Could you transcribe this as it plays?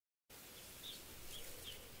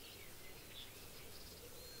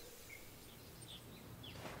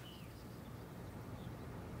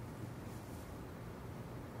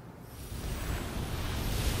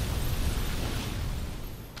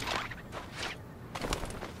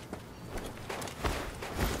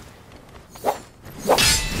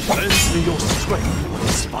Teach me your strength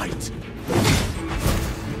with spite.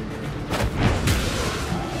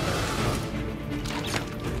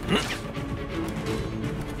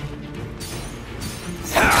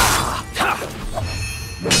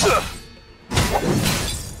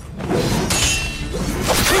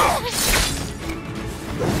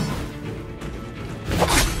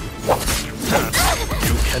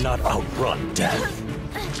 You cannot outrun death.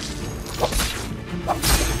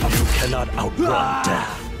 You cannot outrun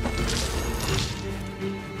death.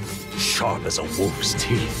 Sharp as a wolf's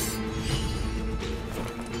teeth.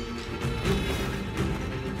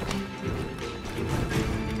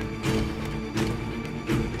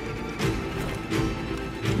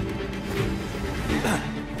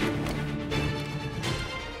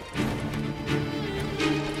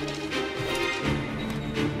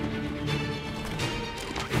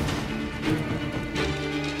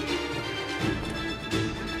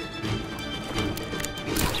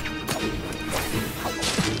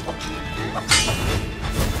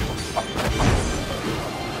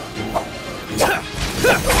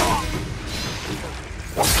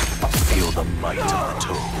 Feel the might of the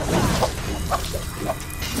toe.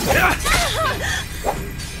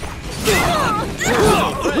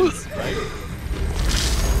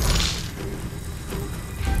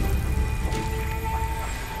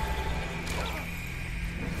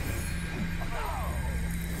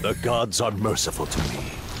 The gods are merciful to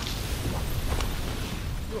me.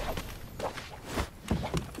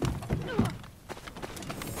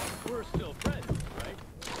 We're still friends, right?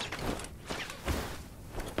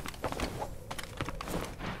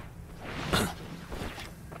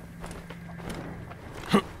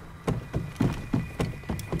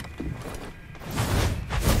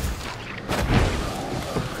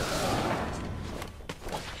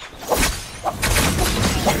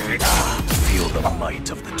 Feel the might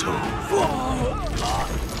of the toe.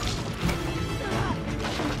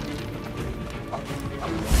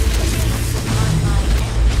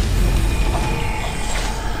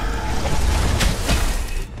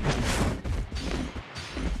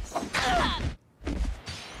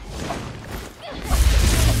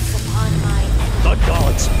 The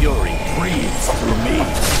god's fury breathes through me.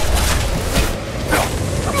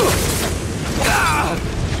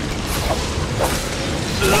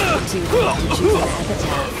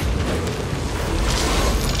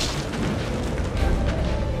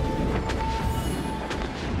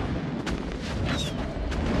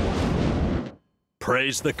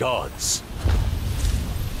 Praise the gods.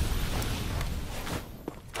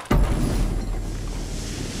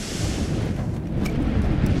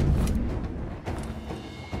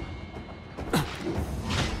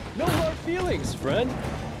 No hard feelings, friend.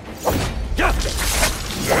 Nothing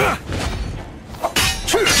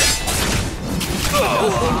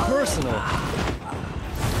personal.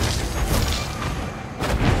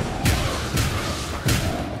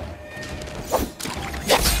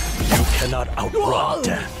 You cannot outrun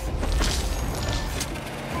death.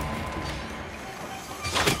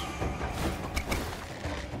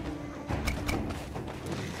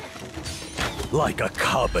 Like a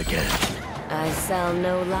cub again. I sell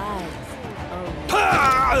no lies.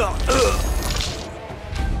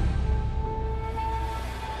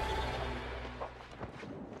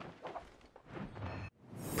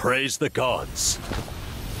 Praise the gods.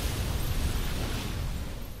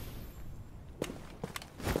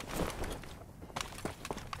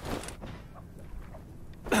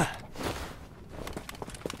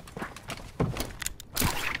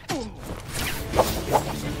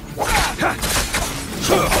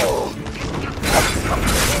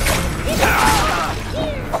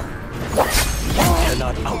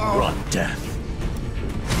 Cannot outrun death.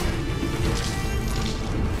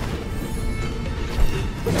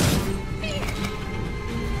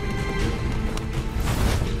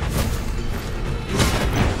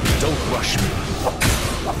 Don't rush me.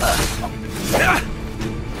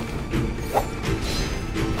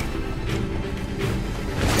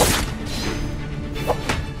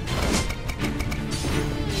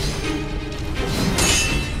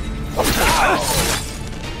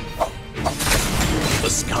 The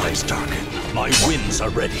skies darken. My winds are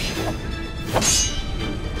ready.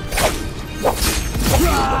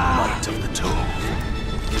 Feel the might of the toe.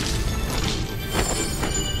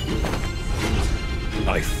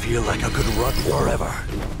 I feel like I could run forever.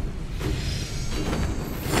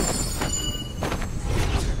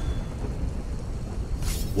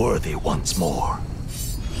 Worthy once more.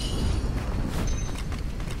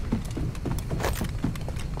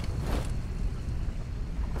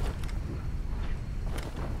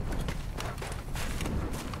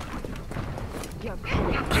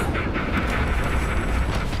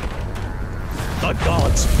 The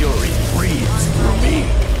god's fury breathes through me.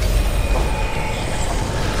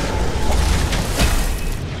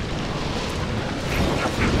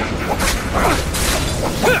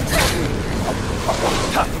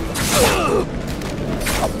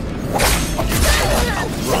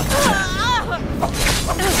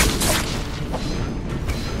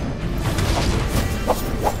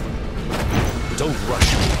 Don't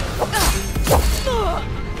rush me.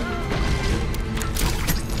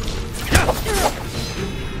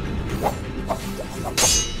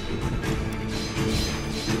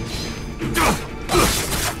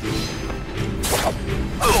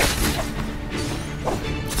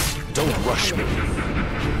 Don't rush me.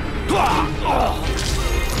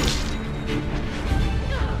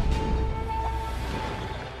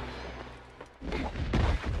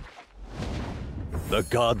 The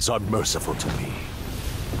gods are merciful to me.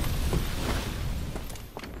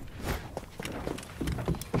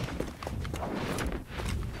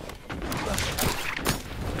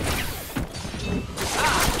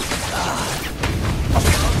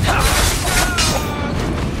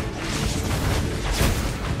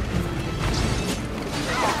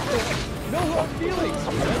 No hard feelings,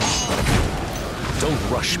 friend. Don't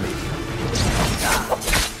rush me.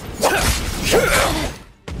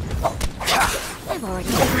 I've already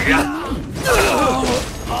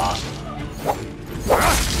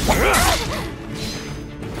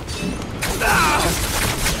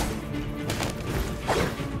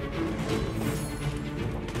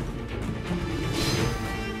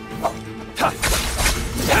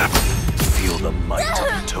Feel the might of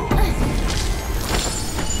the toe.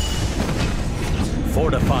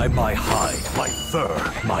 Fortify my hide, my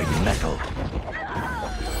fur, my metal.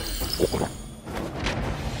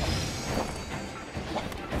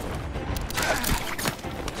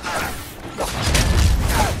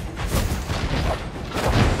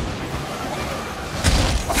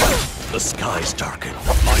 The skies darken.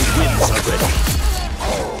 My winds are ready.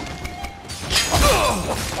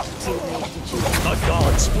 The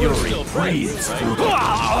god's fury breathes through me.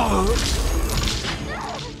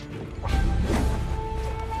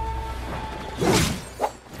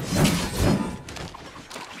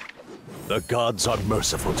 The gods are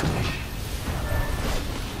merciful to me.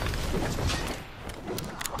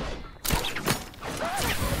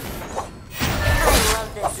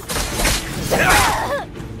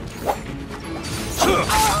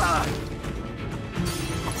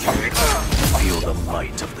 Feel the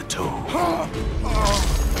might of the toe.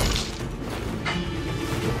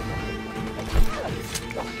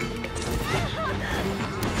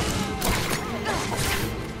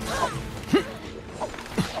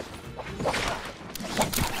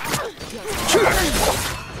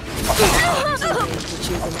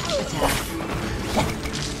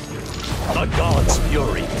 The god's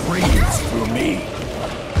fury breathes through me.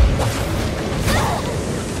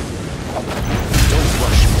 Don't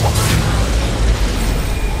rush me.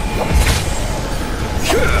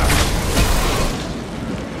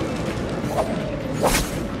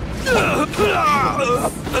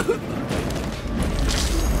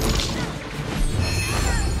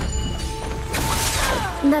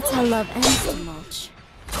 That's how love ends the mulch.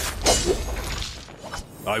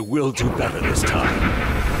 I will do better this time.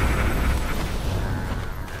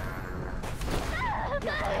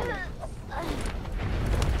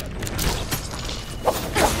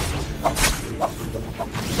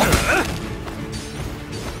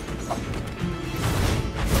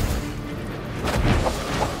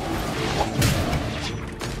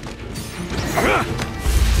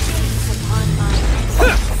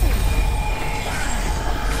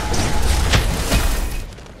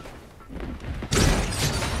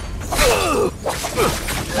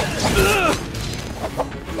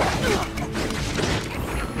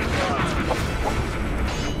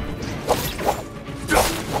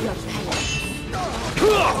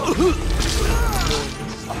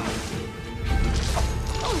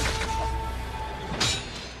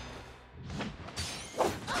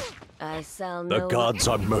 The gods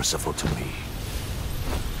are merciful to me.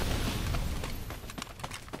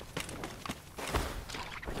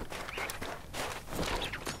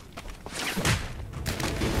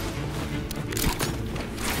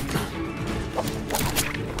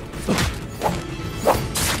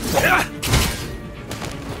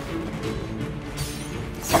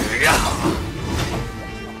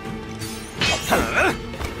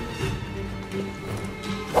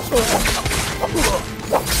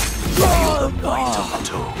 Feel the might of the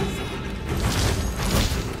toe.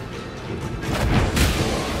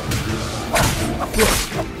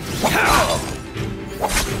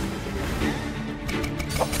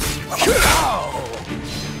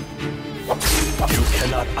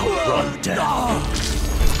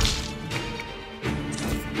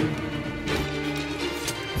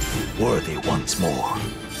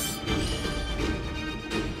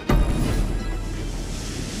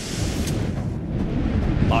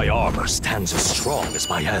 My armor stands as strong as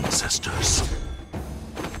my ancestors.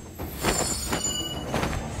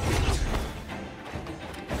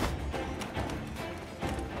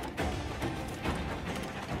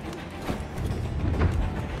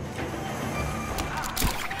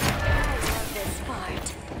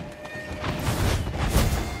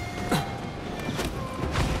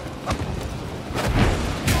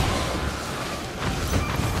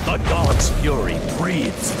 The god's fury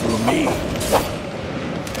breathes through me.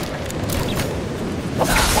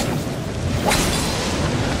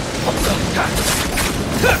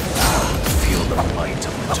 Feel the might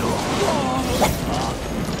of Todos.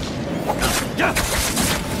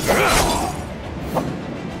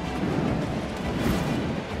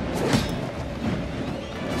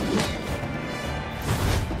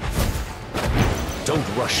 Don't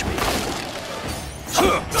rush me.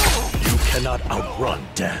 You cannot outrun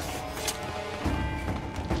death.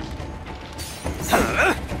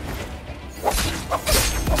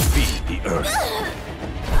 Feed the earth.